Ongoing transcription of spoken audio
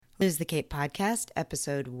Lose the Cape Podcast,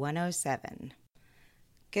 episode 107.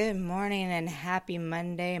 Good morning and happy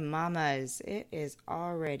Monday, mamas. It is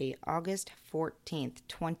already August 14th,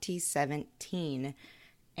 2017,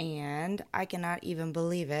 and I cannot even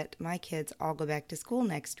believe it. My kids all go back to school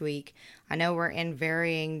next week. I know we're in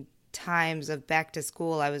varying times of back to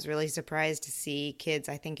school. I was really surprised to see kids,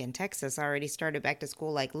 I think in Texas, already started back to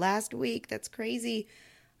school like last week. That's crazy.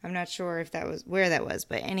 I'm not sure if that was where that was,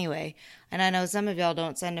 but anyway. And I know some of y'all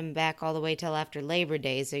don't send them back all the way till after Labor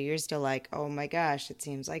Day, so you're still like, oh my gosh, it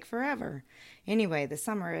seems like forever. Anyway, the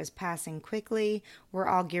summer is passing quickly. We're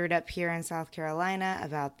all geared up here in South Carolina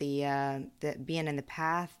about the being in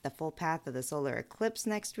the full path of the solar eclipse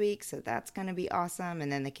next week, so that's going to be awesome.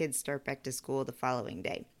 And then the kids start back to school the following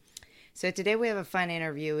day. So today we have a fun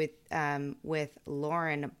interview with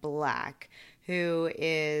Lauren Black, who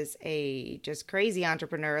is a just crazy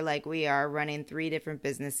entrepreneur like we are, running 3 different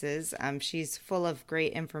businesses. She's full of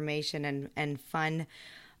great information and fun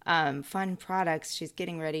products. She's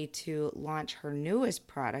getting ready to launch her newest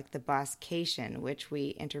product, the bosscation, which we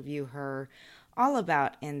interview her all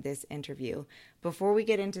about in this interview. Before we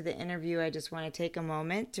get into the interview, I just want to take a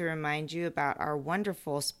moment to remind you about our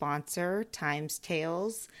wonderful sponsor, Times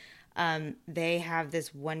Tales. They have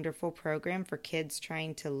this wonderful program for kids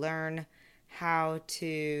trying to learn how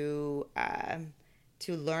to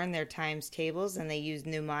learn their times tables, and they use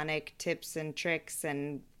mnemonic tips and tricks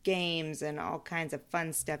and games and all kinds of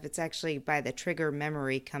fun stuff. It's actually by the Trigger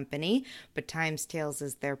Memory Company, but Times Tales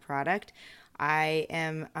is their product. I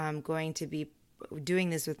am going to be doing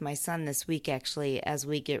this with my son this week, actually, as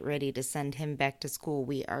we get ready to send him back to school.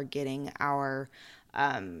 We are getting our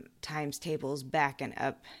times tables back and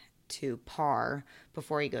up to par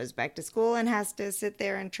before he goes back to school and has to sit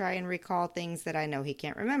there and try and recall things that I know he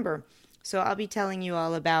can't remember. So I'll be telling you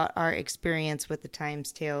all about our experience with the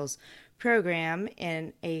Times Tales program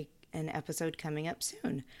in an episode coming up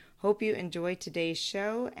soon. Hope you enjoyed today's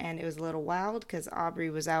show. And it was a little wild because Aubrey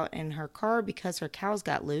was out in her car because her cows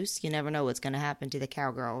got loose. You never know what's going to happen to the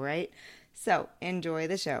cowgirl, right? So enjoy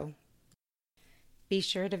the show. Be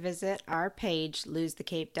sure to visit our page,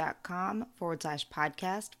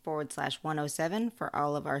 losethecape.com/podcast/107 for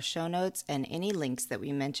all of our show notes and any links that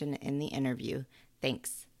we mention in the interview.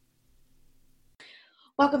 Thanks.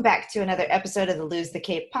 Welcome back to another episode of the Lose the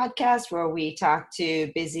Cape podcast, where we talk to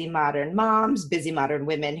busy modern moms, busy modern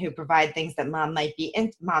women who provide things that moms might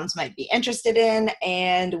be interested in,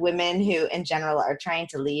 and women who in general are trying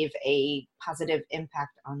to leave a positive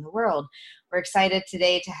impact on the world. We're excited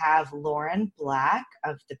today to have Lauren Black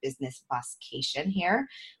of the business Bosscation here.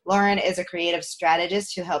 Lauren is a creative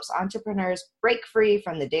strategist who helps entrepreneurs break free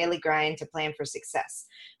from the daily grind to plan for success.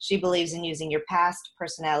 She believes in using your past,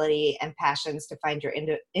 personality, and passions to find your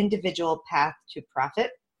individual path to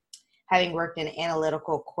profit. Having worked in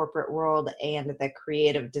analytical corporate world and the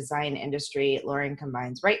creative design industry, Lauren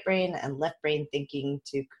combines right brain and left brain thinking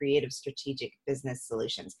to creative strategic business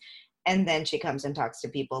solutions. And then she comes and talks to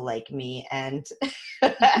people like me and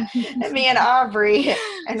me and Aubrey,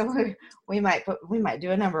 and we might do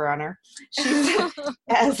a number on her. She's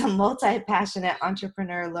as a multi-passionate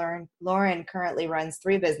entrepreneur. Lauren currently runs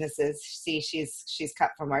 3 businesses. See, she's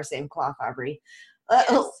cut from our same cloth, Aubrey.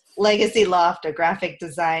 Legacy Loft, a graphic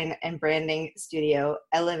design and branding studio,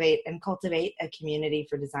 elevate and cultivate a community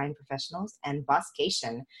for design professionals, and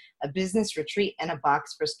Bosscation, a business retreat and a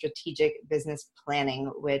box for strategic business planning,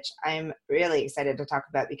 which I'm really excited to talk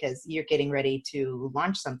about because you're getting ready to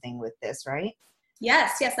launch something with this, right?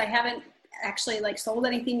 Yes. I haven't actually sold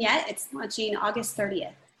anything yet. It's launching August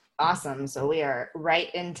 30th. Awesome. So we are right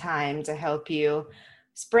in time to help you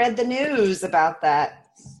spread the news about that.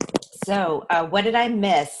 So what did I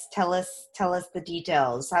miss? Tell us the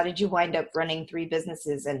details. How did you wind up running 3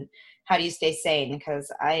 businesses, and how do you stay sane?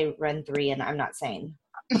 Because I run 3 and I'm not sane.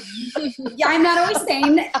 Yeah, I'm not always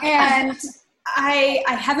sane. And I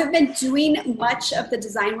haven't been doing much of the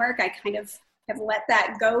design work. I kind of have let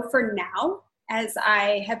that go for now as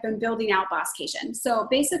I have been building out Bosscation. So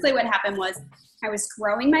basically what happened was I was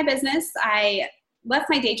growing my business. I left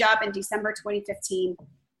my day job in December 2015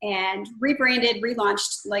 and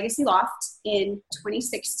relaunched Legacy Loft in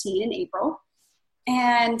 2016 in April.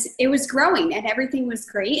 And it was growing and everything was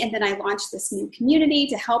great. And then I launched this new community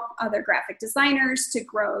to help other graphic designers to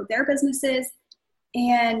grow their businesses.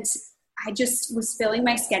 And I just was filling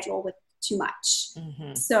my schedule with too much.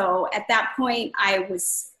 Mm-hmm. So at that point, I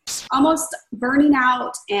was almost burning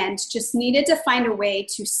out and just needed to find a way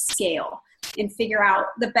to scale and figure out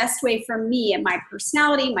the best way for me and my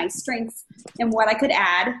personality, my strengths, and what I could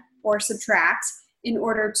add or subtract in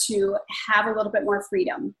order to have a little bit more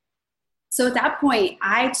freedom. So at that point,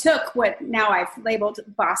 I took what now I've labeled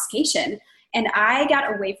bosscation, and I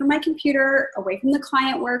got away from my computer, away from the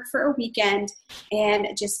client work for a weekend, and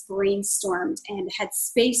just brainstormed and had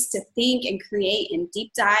space to think and create and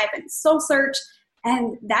deep dive and soul search.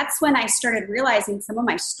 And that's when I started realizing some of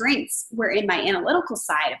my strengths were in my analytical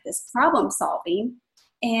side of this problem solving.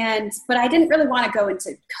 But I didn't really want to go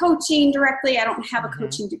into coaching directly. I don't have a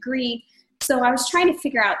coaching degree. So I was trying to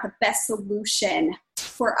figure out the best solution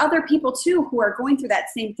for other people too, who are going through that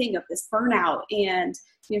same thing of this burnout and,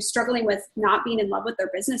 struggling with not being in love with their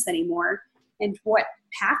business anymore and what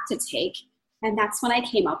path to take. And that's when I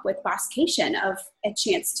came up with bosscation, of a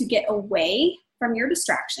chance to get away from your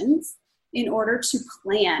distractions in order to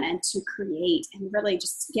plan and to create and really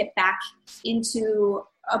just get back into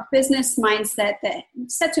a business mindset that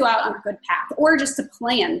sets you out on a good path, or just to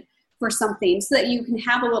plan for something so that you can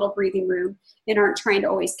have a little breathing room and aren't trying to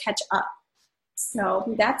always catch up.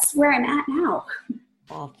 So that's where I'm at now.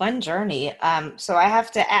 Well, fun journey. So I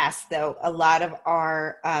have to ask though, a lot of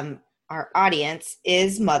our audience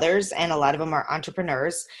is mothers, and a lot of them are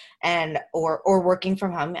entrepreneurs or working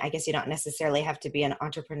from home. I guess you don't necessarily have to be an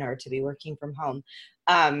entrepreneur to be working from home.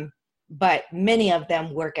 But many of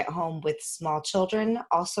them work at home with small children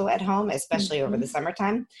also at home, especially over the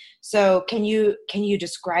summertime. So can you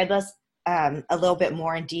describe us a little bit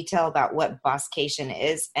more in detail about what bosscation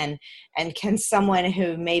is, and can someone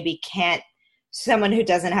who someone who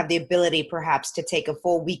doesn't have the ability perhaps to take a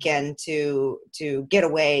full weekend to get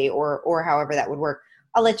away or however that would work.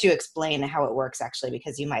 I'll let you explain how it works actually,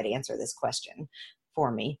 because you might answer this question for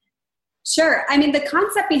me. Sure. I mean, the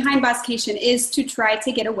concept behind bosscation is to try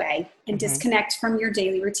to get away and disconnect from your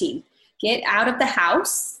daily routine. Get out of the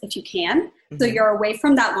house if you can. So you're away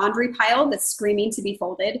from that laundry pile that's screaming to be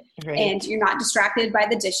folded, and you're not distracted by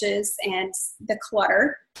the dishes and the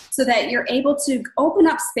clutter, so that you're able to open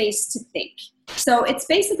up space to think. So it's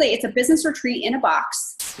a business retreat in a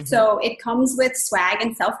box. So it comes with swag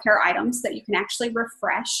and self-care items that you can actually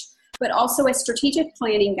refresh, but also a strategic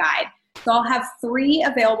planning guide. So I'll have 3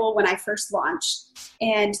 available when I first launch,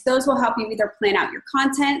 and those will help you either plan out your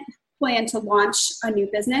content, plan to launch a new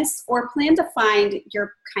business, or plan to find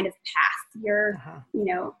your kind of path,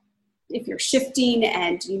 if you're shifting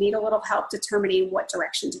and you need a little help determining what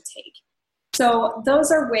direction to take. So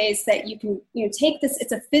those are ways that you can, take this.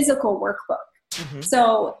 It's a physical workbook.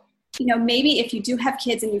 So, maybe if you do have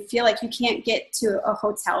kids and you feel like you can't get to a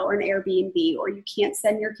hotel or an Airbnb, or you can't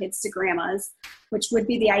send your kids to grandma's, which would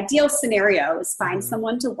be the ideal scenario, is find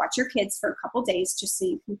someone to watch your kids for a couple days just so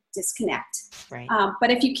you can disconnect. Right. But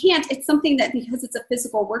if you can't, it's something that, because it's a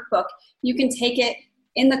physical workbook, you can take it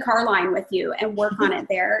in the car line with you and work on it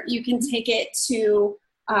there. You can take it to,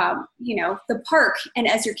 the park, and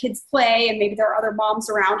as your kids play and maybe there are other moms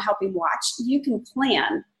around helping watch, you can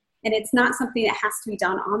plan. And it's not something that has to be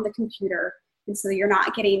done on the computer. And so you're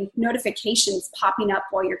not getting notifications popping up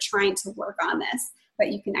while you're trying to work on this,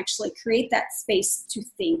 but you can actually create that space to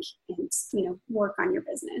think and, work on your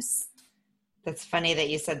business. That's funny that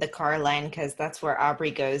you said the car line, because that's where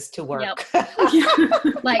Aubrey goes to work.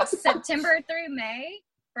 Yep. Like September through May,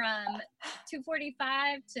 from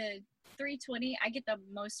 2:45 to 3:20, I get the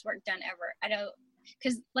most work done ever. I don't,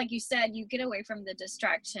 because like you said, you get away from the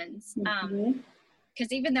distractions.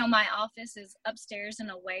 Because even though my office is upstairs and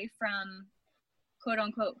away from quote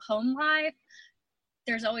unquote home life,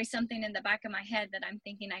 there's always something in the back of my head that I'm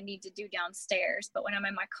thinking I need to do downstairs. But when I'm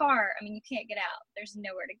in my car, you can't get out. There's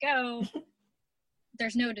nowhere to go.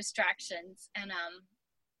 There's no distractions. And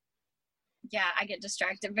I get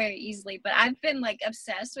distracted very easily. But I've been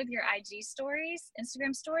obsessed with your IG stories,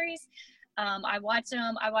 Instagram stories. I watch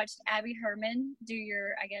them. I watched Abby Herman do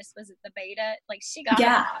your, I guess, was it the beta? She got a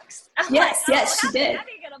box. Yes, she did. How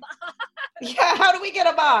do you get a box? Yeah, how do we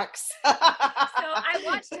get a box? So I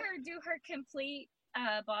watched her do her complete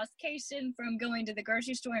bosscation, from going to the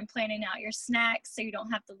grocery store and planning out your snacks so you don't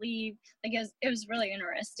have to leave. It was really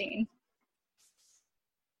interesting.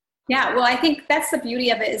 Yeah, well, I think that's the beauty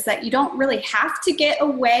of it, is that you don't really have to get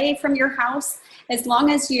away from your house, as long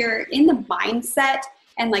as you're in the mindset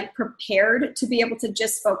and prepared to be able to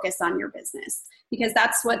just focus on your business, because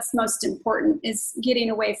that's what's most important, is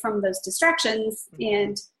getting away from those distractions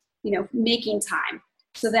and, making time.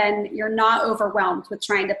 So then you're not overwhelmed with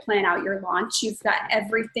trying to plan out your launch. You've got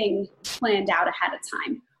everything planned out ahead of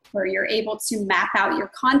time, where you're able to map out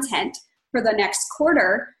your content for the next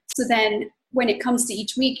quarter. So then when it comes to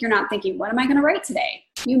each week, you're not thinking, what am I going to write today?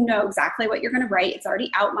 You know exactly what you're going to write. It's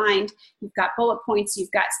already outlined. You've got bullet points,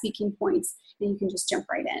 you've got speaking points, and you can just jump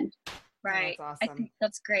right in. Right. That's awesome. I think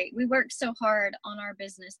that's great. We work so hard on our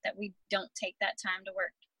business that we don't take that time to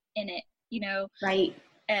work in it, Right.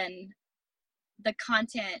 And the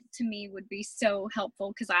content to me would be so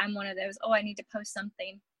helpful because I'm one of those, oh, I need to post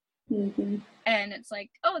something. Mm-hmm. And it's like,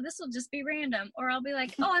 oh, this will just be random. Or I'll be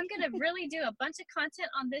like, oh, I'm going to really do a bunch of content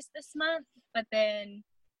on this month. But then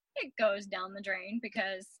it goes down the drain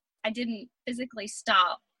because I didn't physically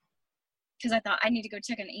stop because I thought I need to go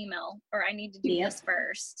check an email or I need to do this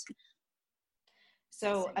first.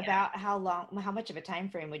 So about how much of a time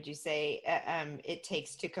frame would you say it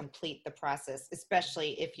takes to complete the process,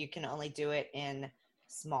 especially if you can only do it in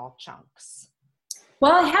small chunks?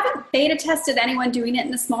 Well, I haven't beta tested anyone doing it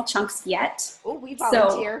in the small chunks yet. Oh, we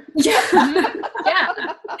volunteer. So, yeah. Yeah.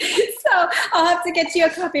 So I'll have to get you a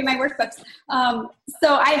copy of my workbooks.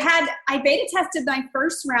 So I beta tested, my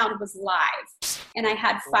first round was live, and I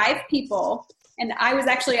had 5 people, and I was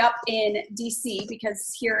actually up in DC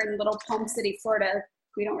because here in little Palm City, Florida,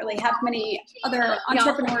 we don't really have many other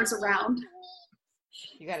entrepreneurs around.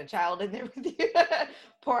 You got a child in there with you.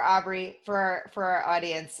 Poor Aubrey. For our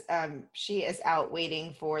audience, she is out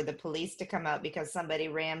waiting for the police to come out because somebody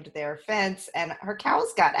rammed their fence and her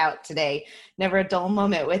cows got out today. Never a dull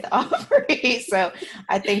moment with Aubrey. So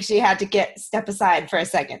I think she had to step aside for a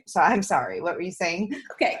second. So I'm sorry. What were you saying?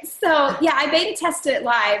 Okay. So yeah, I beta tested it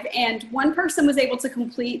live, and one person was able to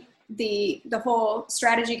complete the whole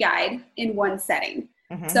strategy guide in one setting.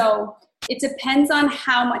 Mm-hmm. So it depends on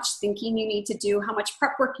how much thinking you need to do, how much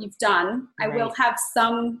prep work you've done. Right. I will have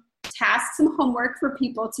some tasks, some homework for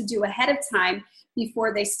people to do ahead of time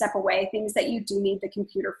before they step away, things that you do need the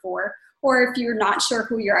computer for. Or if you're not sure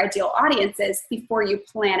who your ideal audience is before you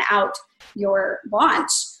plan out your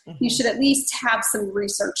launch, mm-hmm. you should at least have some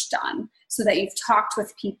research done so that you've talked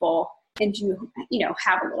with people and you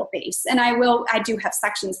have a little base. And I do have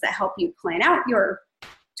sections that help you plan out your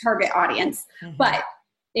target audience, mm-hmm. but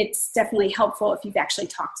it's definitely helpful if you've actually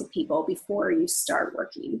talked to people before you start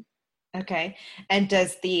working. Okay. And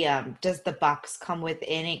does the box come with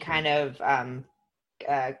any kind of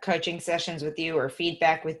coaching sessions with you or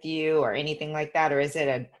feedback with you or anything like that? Or is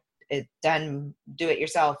it a done do it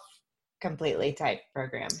yourself completely type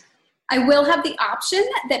program? I will have the option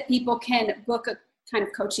that people can book a kind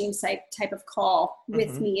of coaching type of call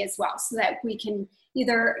with mm-hmm. me as well, so that we can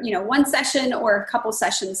either, one session or a couple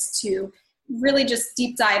sessions to really just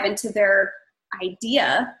deep dive into their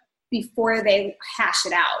idea before they hash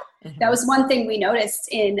it out. Mm-hmm. That was one thing we noticed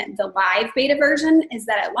in the live beta version, is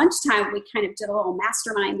that at lunchtime we kind of did a little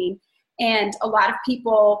masterminding, and a lot of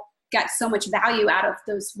people got so much value out of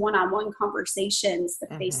those one-on-one conversations, the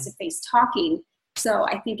mm-hmm. face-to-face talking. So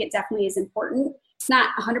I think it definitely is important. It's not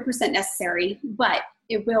 100% necessary, but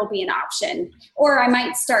it will be an option. Or I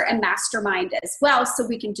might start a mastermind as well, so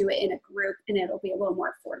we can do it in a group and it'll be a little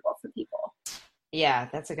more affordable for people. Yeah,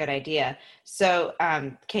 that's a good idea. So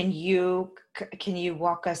can you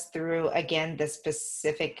walk us through again the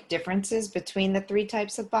specific differences between the 3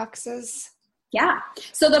 types of boxes? Yeah.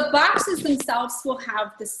 So the boxes themselves will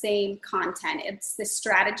have the same content. It's the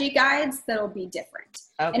strategy guides that'll be different.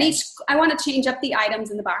 Okay. And I want to change up the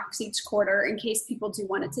items in the box each quarter in case people do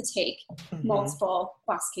want it to take mm-hmm. multiple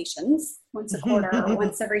bosscations, once a quarter or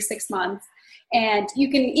once every 6 months. And you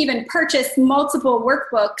can even purchase multiple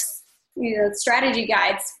workbooks, strategy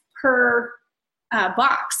guides per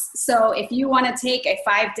box. So if you want to take a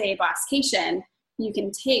 5-day bosscation, you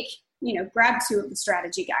can grab 2 of the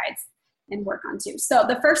strategy guides and work on 2. So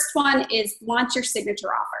the first one is launch your signature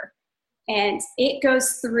offer. And it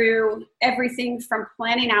goes through everything from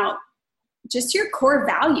planning out just your core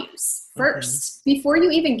values first. Mm-hmm. Before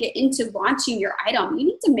you even get into launching your item, you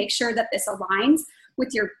need to make sure that this aligns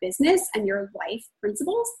with your business and your life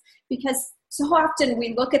principles, because so often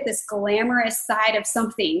we look at this glamorous side of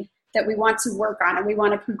something that we want to work on and we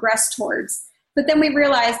want to progress towards, but then we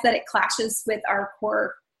realize that it clashes with our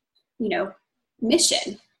core,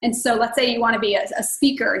 mission. And so let's say you want to be a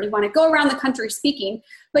speaker and you want to go around the country speaking,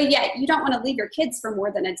 but yet you don't want to leave your kids for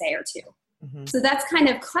more than a day or 2. Mm-hmm. So that's kind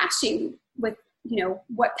of clashing with,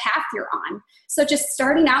 what path you're on. So just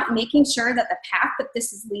starting out, making sure that the path that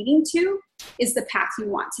this is leading to is the path you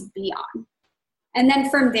want to be on. And then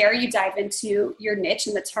from there, you dive into your niche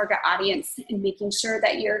and the target audience and making sure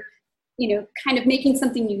that you're, kind of making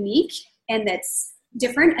something unique and that's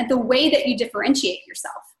different, and the way that you differentiate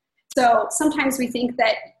yourself. So sometimes we think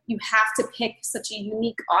that you have to pick such a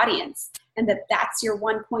unique audience and that that's your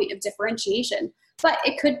one point of differentiation, but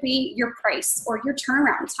it could be your price or your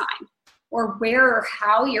turnaround time or where or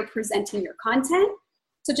how you're presenting your content.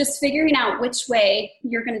 So just figuring out which way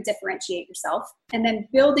you're going to differentiate yourself and then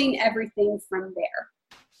building everything from there.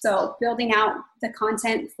 So building out the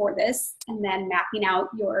content for this and then mapping out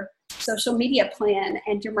your social media plan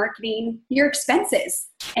and your marketing, your expenses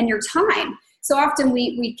and your time. So often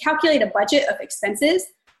we calculate a budget of expenses,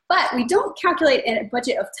 but we don't calculate a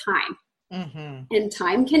budget of time. Mm-hmm. And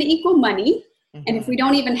time can equal money. Mm-hmm. And if we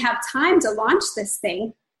don't even have time to launch this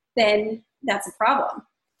thing, then that's a problem.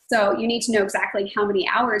 So you need to know exactly how many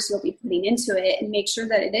hours you'll be putting into it and make sure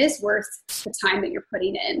that it is worth the time that you're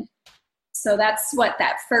putting in. So that's what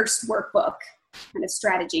that first workbook kind of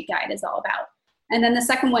strategy guide is all about. And then the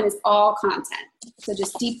second one is all content. So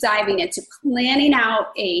just deep diving into planning out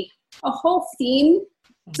a whole theme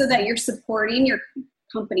so that you're supporting your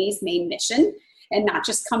company's main mission and not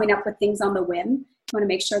just coming up with things on the whim. You want to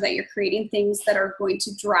make sure that you're creating things that are going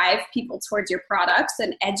to drive people towards your products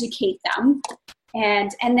and educate them.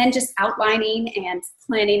 And then just outlining and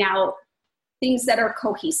planning out things that are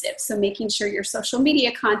cohesive. So making sure your social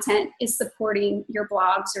media content is supporting your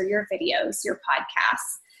blogs or your videos, your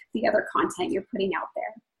podcasts, the other content you're putting out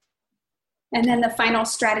there. And then the final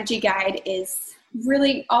strategy guide is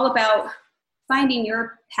really all about finding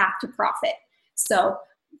your path to profit. So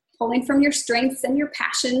pulling from your strengths and your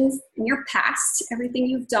passions and your past, everything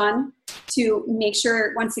you've done, to make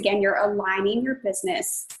sure, once again, you're aligning your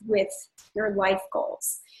business with your life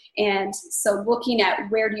goals. And so looking at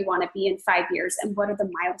where do you want to be in 5 years and what are the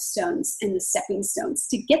milestones and the stepping stones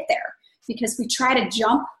to get there? Because we try to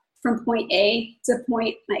jump from point A to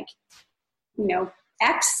point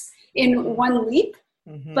X in one leap.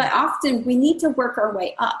 Mm-hmm. But often we need to work our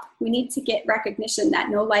way up. We need to get recognition, that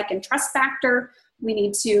know, like, and trust factor. We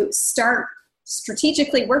need to start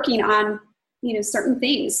strategically working on, certain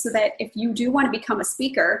things so that if you do want to become a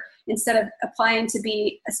speaker, instead of applying to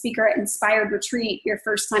be a speaker at Inspired Retreat, your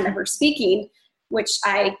first time ever speaking, which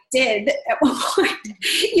I did at one point,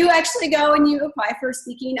 you actually go and you apply for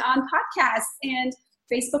speaking on podcasts and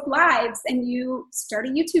Facebook Lives, and you start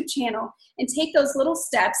a YouTube channel and take those little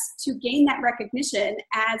steps to gain that recognition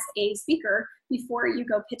as a speaker before you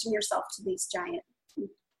go pitching yourself to these giant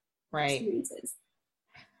experiences.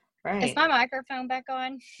 Right. Is my microphone back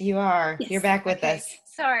on? You are. Yes. You're back with us.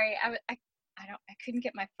 Sorry, I couldn't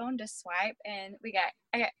get my phone to swipe, and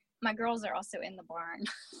I got my girls are also in the barn.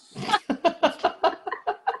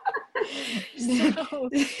 So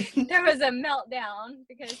there was a meltdown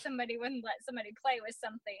because somebody wouldn't let somebody play with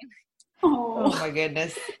something. Oh my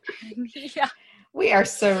goodness. Yeah. We are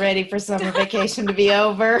so ready for summer vacation to be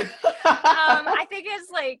over. I think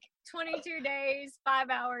it's like 22 days, 5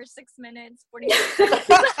 hours, 6 minutes, 46 seconds.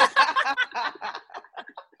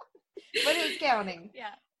 But who's counting? Yeah.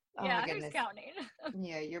 Oh yeah, my goodness. Who's counting?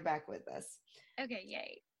 Yeah, you're back with us. Okay,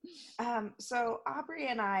 yay. So Aubrey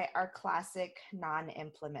and I are classic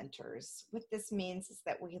non-implementers. What this means is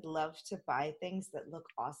that we love to buy things that look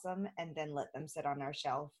awesome and then let them sit on our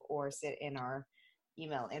shelf or sit in our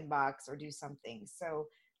email inbox or do something. So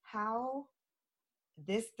how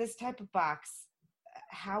this type of box,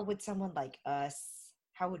 how would someone like us,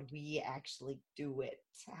 how would we actually do it?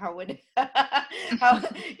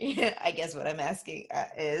 I guess what I'm asking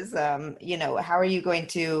is, how are you going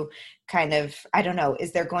to kind of, I don't know,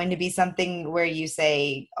 is there going to be something where you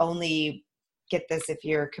say only get this if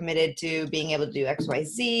you're committed to being able to do X, Y,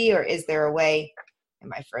 Z, or is there a way?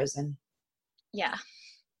 Am I frozen? Yeah.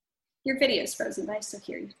 Your video's frozen, but I still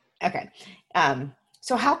hear you. Okay.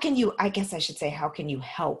 So how can you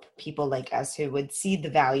help people like us who would see the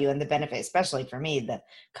value and the benefit, especially for me, the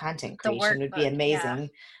content creation would be amazing.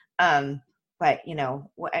 Yeah. But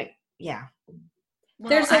yeah. Well,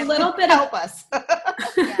 there's a little bit help us.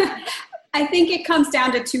 Yeah. I think it comes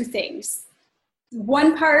down to two things.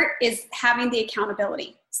 One part is having the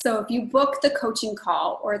accountability. So if you book the coaching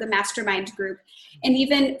call or the mastermind group, and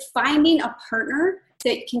even finding a partner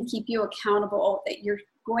that can keep you accountable, that you're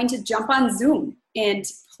going to jump on Zoom and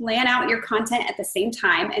plan out your content at the same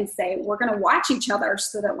time and say, we're going to watch each other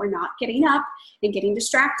so that we're not getting up and getting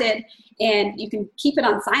distracted. And you can keep it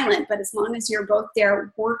on silent, but as long as you're both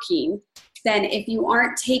there working, then if you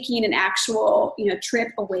aren't taking an actual, trip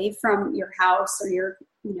away from your house or your,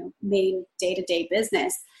 main day-to-day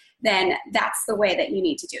business, then that's the way that you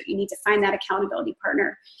need to do it. You need to find that accountability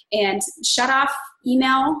partner and shut off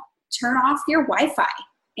email, turn off your Wi-Fi,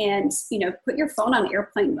 and put your phone on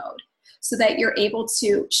airplane mode so that you're able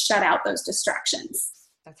to shut out those distractions.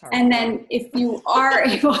 That's hard. And then if you are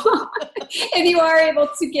able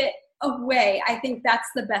to get away, I think that's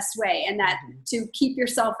the best way, and that to keep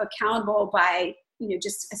yourself accountable by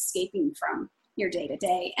just escaping from your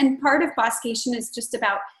day-to-day. And part of bosscation is just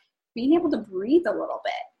about being able to breathe a little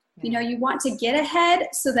bit. Yeah. You want to get ahead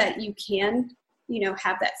so that you can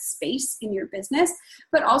have that space in your business,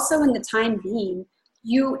 but also in the time being,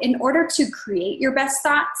 in order to create your best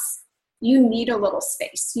thoughts, you need a little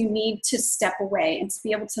space. You need to step away and to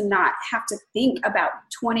be able to not have to think about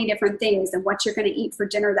 20 different things and what you're going to eat for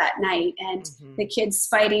dinner that night and the kids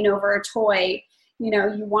fighting over a toy. You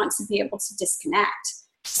want to be able to disconnect.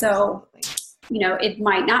 So, it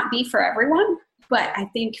might not be for everyone, but I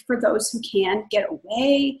think for those who can get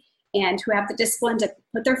away and who have the discipline to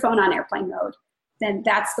put their phone on airplane mode, then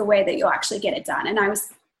that's the way that you'll actually get it done. And I was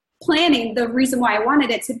planning, the reason why I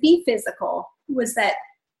wanted it to be physical was that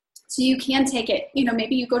so you can take it,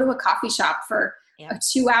 maybe you go to a coffee shop for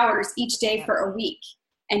 2 hours each day for a week,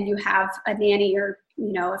 and you have a nanny or,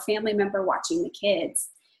 a family member watching the kids.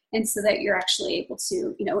 And so that you're actually able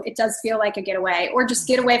to, it does feel like a getaway, or just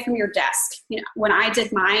get away from your desk. When I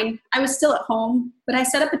did mine, I was still at home, but I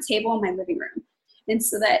set up a table in my living room. And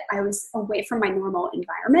so that I was away from my normal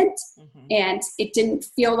environment, and it didn't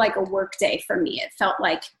feel like a work day for me. It felt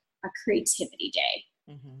like a creativity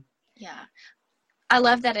day. Yeah. I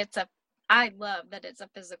love that it's a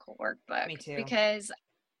physical workbook. Me too. Because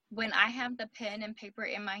when I have the pen and paper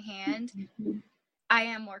in my hand, I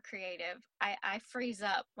am more creative. I freeze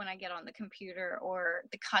up when I get on the computer, or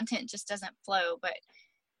the content just doesn't flow. But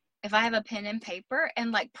if I have a pen and paper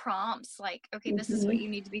and like prompts, like, okay, this is what you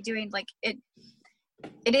need to be doing, like it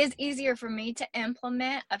is easier for me to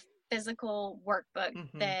implement a physical workbook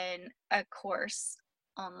than a course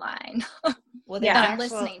online. Well,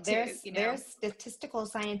 there's statistical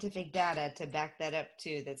scientific data to back that up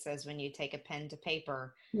too, that says when you take a pen to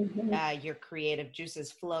paper, your creative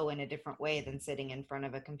juices flow in a different way than sitting in front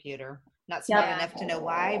of a computer. Not smart enough to know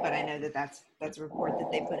why, but I know that's a report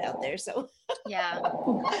that they put out there. So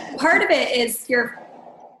part of it is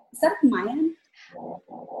is that my end?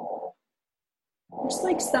 There's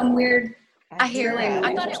like some weird. I hear it.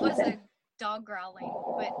 I thought it was a dog growling,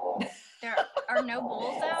 but there are no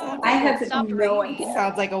bulls out. I have no idea.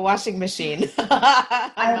 Sounds like a washing machine.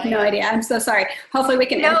 I have no idea. I'm so sorry. Hopefully we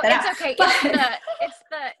can edit that out. No, it's okay.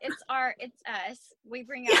 It's us. We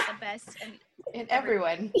bring out the best in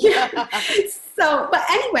everyone. So, but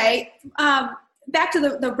anyway, back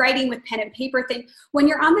to the writing with pen and paper thing. When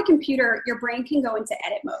you're on the computer, your brain can go into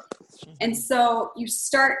edit mode. And so you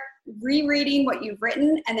start rereading what you've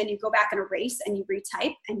written, and then you go back and erase, and you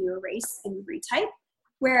retype, and you erase, and you retype.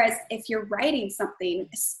 Whereas if you're writing something,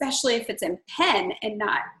 especially if it's in pen and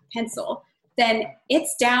not pencil, then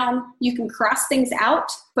it's down, you can cross things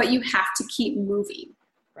out, but you have to keep moving.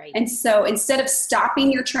 Right. And so instead of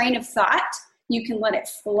stopping your train of thought, you can let it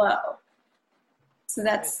flow. So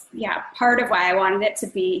that's, part of why I wanted it to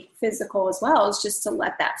be physical as well, is just to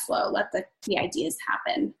let that flow, let the ideas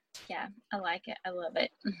happen. Yeah, I like it. I love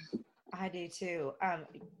it. I do too.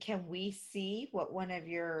 Can we see what one of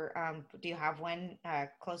your, do you have one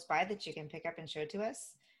close by that you can pick up and show to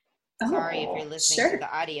us? Sorry if you're listening to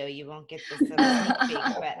the audio, you won't get this little sneak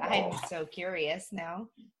peek, but I'm so curious now.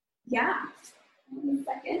 Yeah. 1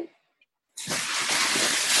 second.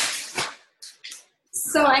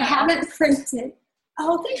 So I haven't printed.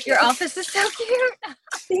 Oh, thank you. Your office is so cute.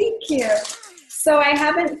 Thank you. So I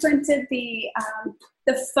haven't printed the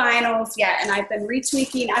finals yet, and I've been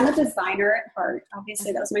retweaking. I'm a designer at heart.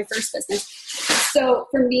 Obviously, that was my first business. So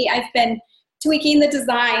for me, I've been tweaking the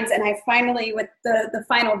designs, and I finally, with the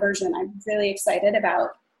final version, I'm really excited about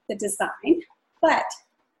the design. But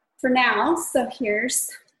for now, so here's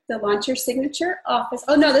the Launch Your Signature Office.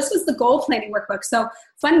 Oh no, this was the goal planning workbook. So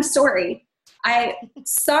funny story. I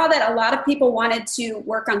saw that a lot of people wanted to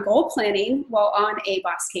work on goal planning while on a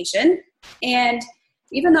bosscation. And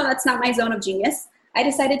even though that's not my zone of genius, I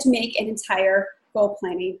decided to make an entire goal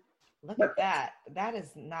planning. Look at that. That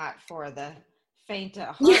is not for the faint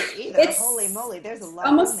of heart either. Holy moly, there's a lot.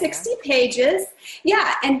 Almost 60 pages.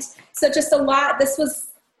 Yeah. And so just a lot.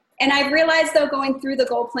 And I realized though, going through the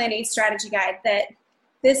goal planning strategy guide, that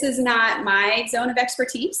this is not my zone of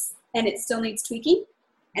expertise, and it still needs tweaking.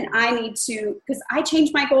 And I need to, because I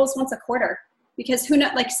change my goals once a quarter, because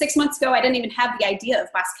like 6 months ago, I didn't even have the idea of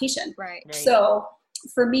bosscation. Right. So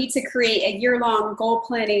for me to create a year-long goal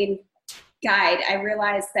planning guide, I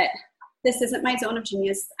realized that this isn't my zone of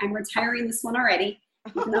genius. I'm retiring this one already,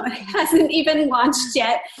 even though it hasn't even launched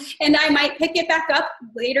yet. And I might pick it back up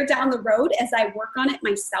later down the road as I work on it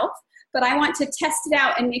myself. But I want to test it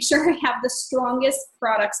out and make sure I have the strongest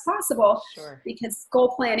products possible. Sure. Because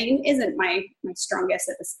goal planning isn't my strongest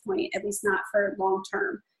at this point, at least not for long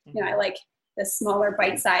term. Mm-hmm. I like the smaller,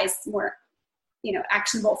 bite-sized, more,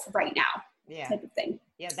 actionable for right now type of thing.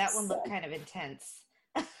 Yeah, that one looked kind of intense.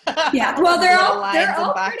 Yeah, well, they're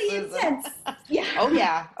all pretty intense. Yeah. Oh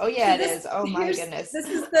yeah, so it is. Oh my goodness. This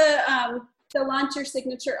is the Launch Your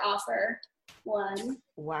Signature Offer one.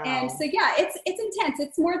 Wow. And so it's intense.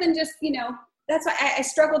 It's more than just that's why I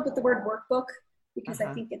struggled with the word workbook, because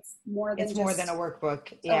I think it's more than more than a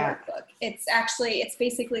workbook. Yeah. A workbook. It's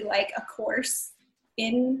basically like a course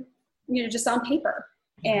in, just on paper,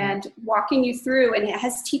 and walking you through, and it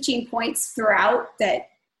has teaching points throughout that,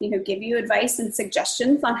 give you advice and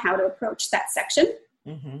suggestions on how to approach that section.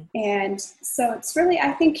 And so it's really,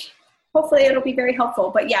 I think, hopefully it'll be very helpful.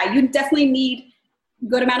 But yeah, you definitely need a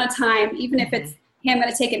good amount of time, even if it's, hey, I'm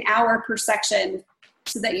going to take an hour per section,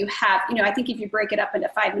 so that you have, I think if you break it up into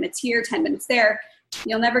 5 minutes here, 10 minutes there,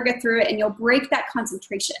 you'll never get through it, and you'll break that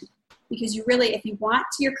concentration, because you really, if you want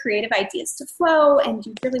your creative ideas to flow, and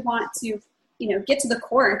you really want to, get to the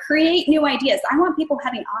core and create new ideas. I want people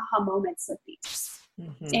having aha moments with these.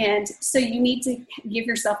 And so you need to give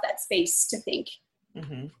yourself that space to think.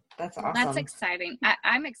 That's awesome. That's exciting.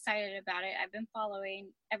 I'm excited about it. I've been following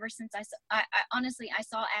ever since I honestly, I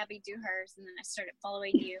saw Abby do hers, and then I started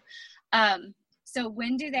following you. So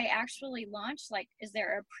when do they actually launch? Like, is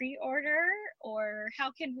there a pre-order, or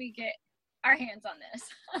how can we get our hands on this?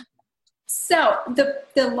 So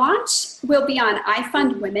the launch will be on I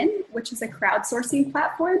Fund Women, which is a crowdsourcing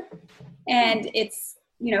platform. And it's,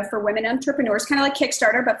 for women entrepreneurs, kind of like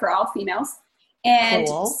Kickstarter, but for all females. And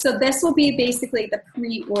so this will be basically the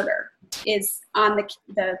pre-order is on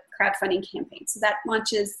the crowdfunding campaign. So that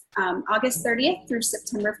launches August 30th through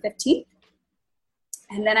September 15th.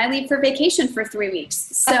 And then I leave for vacation for 3 weeks.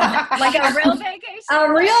 So like a real vacation?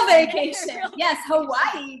 A real vacation. Yes,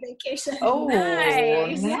 Hawaii vacation. Oh,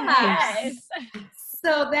 nice. Yes.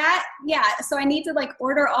 So so I need to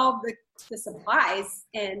order all the supplies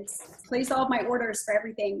and place all of my orders for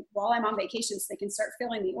everything while I'm on vacation, so they can start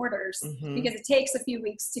filling the orders, because it takes a few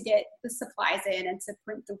weeks to get the supplies in and to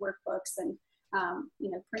print the workbooks and,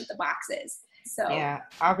 print the boxes. So yeah,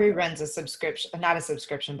 Aubrey runs not a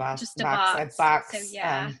subscription box, just a box.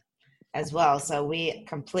 So, as well. So we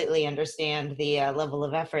completely understand the level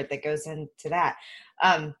of effort that goes into that.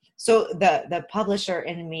 So the publisher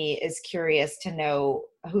in me is curious to know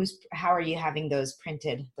how are you having those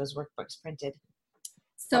workbooks printed?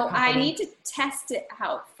 So I need to test it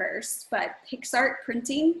out first, but PixArt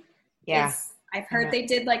printing. I've heard they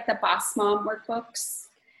did the Boss Mom workbooks.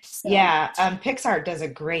 So. Yeah, PixArt does a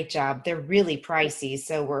great job. They're really pricey,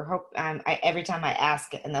 so every time I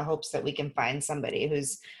ask in the hopes that we can find somebody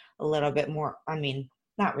who's a little bit more,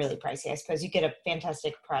 not really pricey. I suppose you get a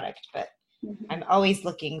fantastic product, but I'm always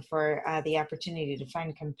looking for the opportunity to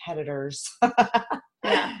find competitors.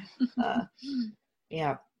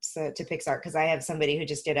 So to PixArt, because I have somebody who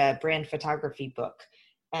just did a brand photography book.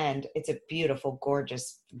 And it's a beautiful,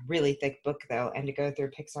 gorgeous, really thick book, though. And to go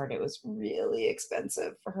through PixArt, it was really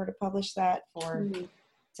expensive for her to publish that for.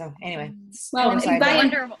 So anyway. Well, I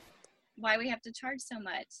wonder why we have to charge so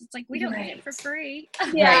much. It's like we don't get it for free.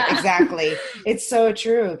 Right, exactly. It's so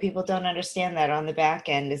true. People don't understand that on the back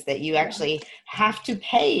end is that you actually have to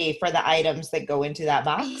pay for the items that go into that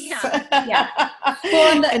box.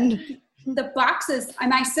 Well, and the boxes,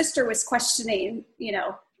 my sister was questioning,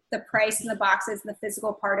 the price and the boxes and the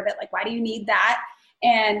physical part of it. Like, why do you need that?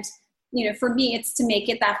 And, for me, it's to make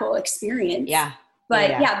it that whole experience. Yeah.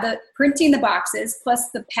 But the printing the boxes plus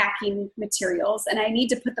the packing materials. And I need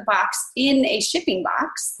to put the box in a shipping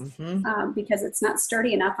box because it's not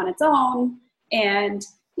sturdy enough on its own. And,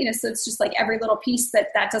 so it's just like every little piece that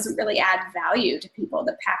doesn't really add value to people.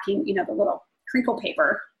 The packing, the little crinkle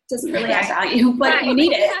paper doesn't really add value, but you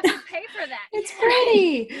need it. You have to pay for that. It's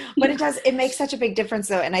pretty, but it makes such a big difference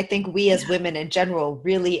though. And I think we as women in general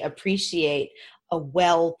really appreciate a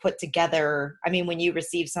well put together. When you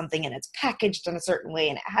receive something and it's packaged in a certain way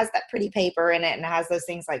and it has that pretty paper in it and it has those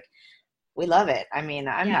things, we love it. I'm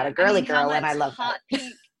not a girly girl and I love hot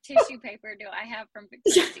pink tissue paper do I have from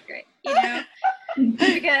Victoria's Secret, because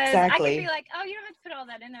exactly. I can be like, oh, you don't have to put all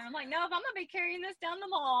that in there. I'm like, no, if I'm gonna be carrying this down the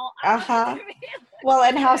mall. Well,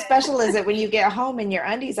 and how special is it when you get home and your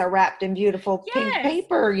undies are wrapped in beautiful pink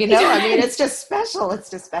paper? It's just special. It's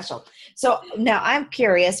just special. So now I'm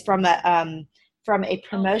curious from a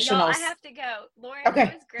promotional. I have to go. Lauren, it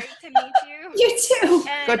was great to meet you. You too.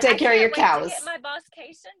 And go take care of your cows. To get my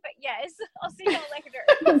bosscation, but yes, I'll see y'all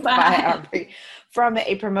later. Bye, Aubrey. From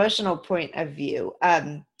a promotional point of view,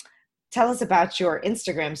 tell us about your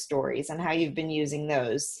Instagram stories and how you've been using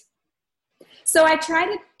those. So I try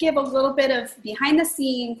to give a little bit of behind the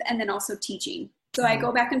scenes and then also teaching. So I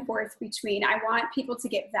go back and forth between, I want people to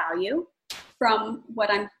get value from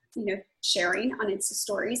what I'm, sharing on Insta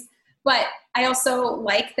stories. But I also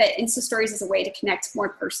like that Insta stories is a way to connect more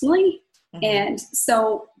personally. And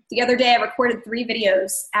so the other day I recorded 3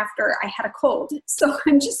 videos after I had a cold. So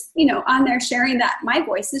I'm just, on there sharing that my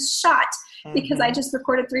voice is shot because I just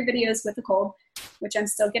recorded 3 videos with a cold. which I'm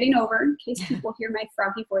still getting over in case people hear my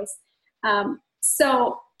froggy voice.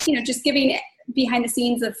 So, just giving behind the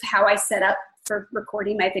scenes of how I set up for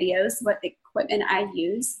recording my videos, what equipment I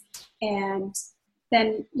use. And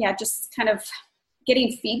then, just kind of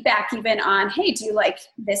getting feedback even on, hey, do you like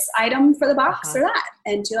this item for the box or that?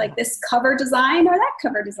 And do you like this cover design or that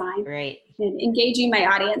cover design? Right. And engaging my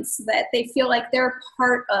audience so that they feel like they're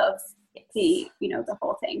part of the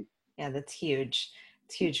whole thing. Yeah, that's huge.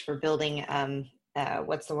 It's huge for building,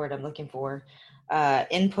 what's the word I'm looking for? Not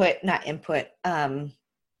input.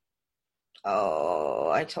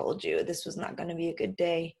 I told you this was not going to be a good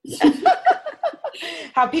day.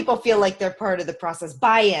 How people feel like they're part of the process.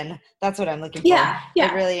 Buy-in. That's what I'm looking for. Yeah.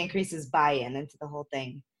 It really increases buy-in into the whole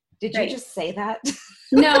thing. Did you just say that?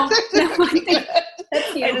 No, I think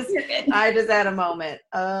that's you. I just had a moment.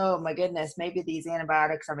 Oh my goodness. Maybe these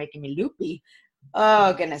antibiotics are making me loopy.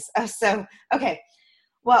 Oh goodness. Okay.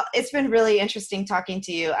 Well, it's been really interesting talking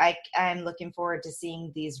to you. I'm looking forward to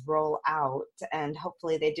seeing these roll out, and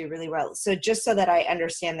hopefully they do really well. So just so that I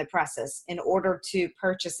understand the process, in order to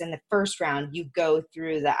purchase in the first round, you go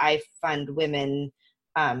through the I Fund Women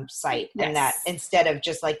site, and that instead of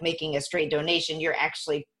just like making a straight donation, you're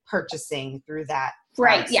actually purchasing through that.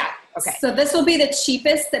 Right. Yeah. Okay. So this will be the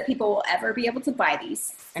cheapest that people will ever be able to buy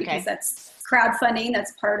these, because that's crowdfunding.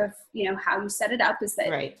 That's part of, how you set it up, is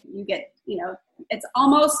that you get, it's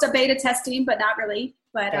almost a beta testing, but not really.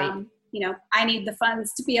 But, I need the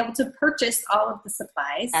funds to be able to purchase all of the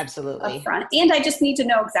supplies. Absolutely. Up front. And I just need to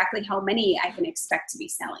know exactly how many I can expect to be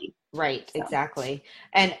selling. Right. So. Exactly.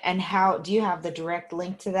 And how, do you have the direct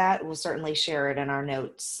link to that? We'll certainly share it in our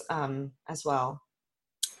notes as well.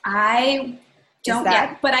 I don't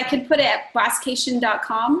yet, but I could put it at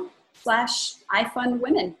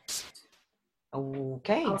bosscation.com/ifundwomen.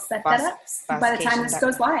 Okay. I'll set that up by the time this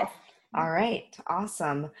goes live. All right.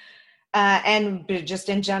 Awesome. And just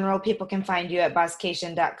in general, people can find you at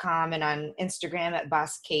bosscation.com and on Instagram at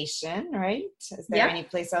bosscation, right? Is there any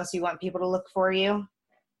place else you want people to look for you?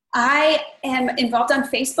 I am involved on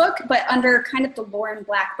Facebook, but under kind of the Lauren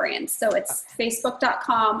Black brand. So it's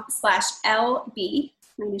facebook.com/LB,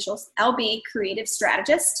 my initials, LB Creative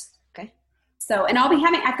Strategist. Okay. So, and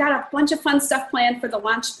I've got a bunch of fun stuff planned for the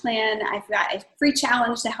launch plan. I've got a free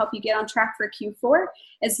challenge to help you get on track for Q4,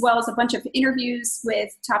 as well as a bunch of interviews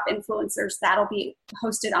with top influencers that'll be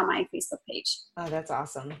hosted on my Facebook page. Oh, that's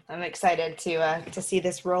awesome. I'm excited to see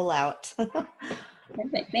this roll out.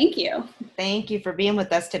 Perfect. Thank you. Thank you for being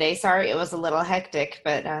with us today. Sorry it was a little hectic,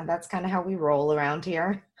 but that's kind of how we roll around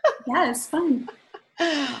here. Yeah, it's fun.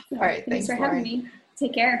 All right. Thanks for having me.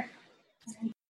 Take care.